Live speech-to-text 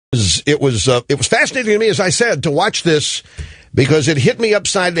It was fascinating to me, as I said, to watch this because it hit me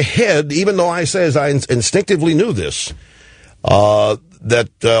upside the head, even though I instinctively knew this,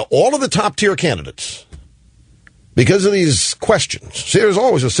 that all of the top-tier candidates, because of these questions, see, there's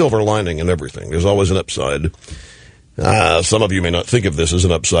always a silver lining in everything. There's always an upside. Some of you may not think of this as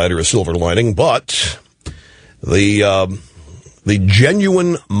an upside or a silver lining, but the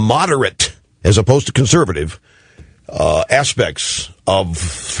genuine moderate, as opposed to conservative, aspects of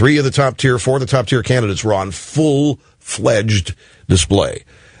four of the top tier candidates were on full-fledged display.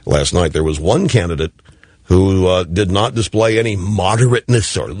 Last night there was one candidate who did not display any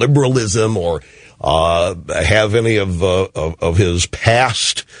moderateness or liberalism or have any of his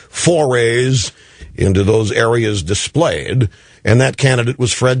past forays into those areas displayed, and that candidate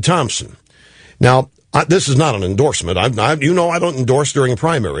was Fred Thompson. Now, this is not an endorsement. I don't endorse during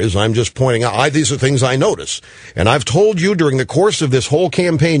primaries. I'm just pointing out, these are things I notice. And I've told you during the course of this whole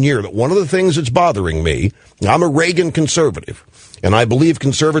campaign year that one of the things that's bothering me, I'm a Reagan conservative, and I believe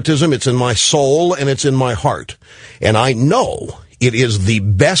conservatism, it's in my soul and it's in my heart. And I know it is the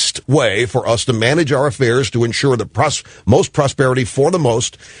best way for us to manage our affairs, to ensure the most prosperity for the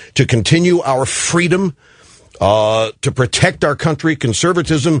most, to continue our freedom, to protect our country.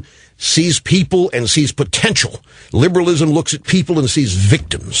 Conservatism sees people and sees potential. Liberalism looks at people and sees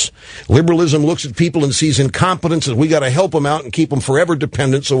victims. Liberalism looks at people and sees incompetence, and we got to help them out and keep them forever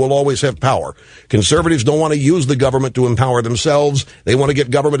dependent so we'll always have power. Conservatives don't want to use the government to empower themselves. They want to get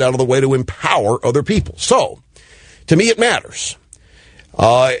government out of the way to empower other people. So, to me, it matters.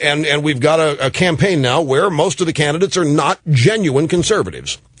 And we've got a campaign now where most of the candidates are not genuine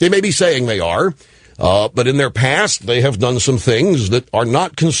conservatives. They may be saying they are, but in their past, they have done some things that are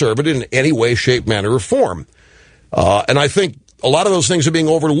not conservative in any way, shape, manner, or form. And I think a lot of those things are being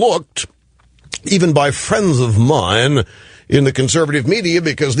overlooked, even by friends of mine in the conservative media,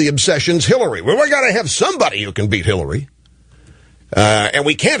 because the obsession's Hillary. Well, we got to have somebody who can beat Hillary. And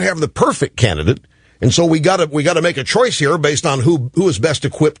we can't have the perfect candidate. And so we got to make a choice here based on who is best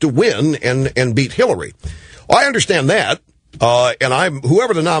equipped to win and beat Hillary. Well, I understand that. And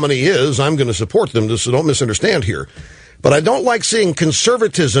whoever the nominee is, I'm going to support them, so don't misunderstand here. But I don't like seeing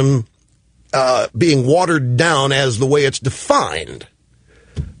conservatism being watered down as the way it's defined.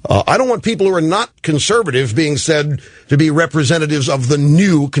 I don't want people who are not conservative being said to be representatives of the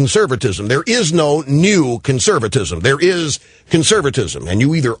new conservatism. There is no new conservatism. There is conservatism, and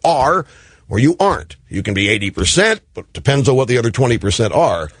you either are or you aren't. You can be 80%, but it depends on what the other 20%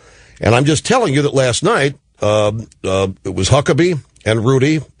 are. And I'm just telling you that last night, it was Huckabee and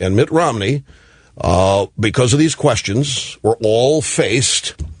Rudy and Mitt Romney, because of these questions, were all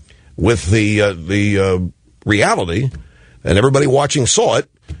faced with the reality, and everybody watching saw it,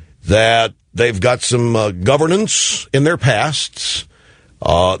 that they've got some governance in their pasts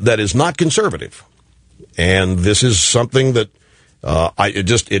that is not conservative. And this is something that it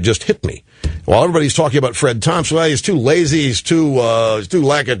just hit me. While everybody's talking about Fred Thompson, well, he's too lazy, he's too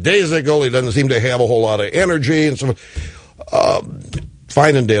lackadaisical, he doesn't seem to have a whole lot of energy and so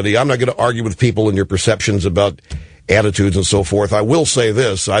fine and dandy. I'm not going to argue with people and your perceptions about attitudes and so forth. I will say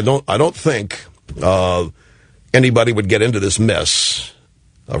this: I don't think anybody would get into this mess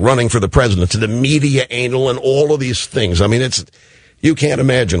running for the presidency, the media anal and all of these things. I mean, you can't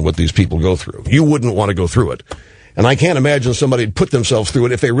imagine what these people go through. You wouldn't want to go through it. And I can't imagine somebody would put themselves through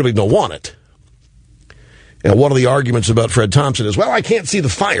it if they really don't want it. And one of the arguments about Fred Thompson is, well, I can't see the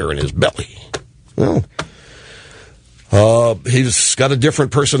fire in his belly. Well, he's got a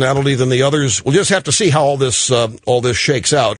different personality than the others. We'll just have to see how all this shakes out.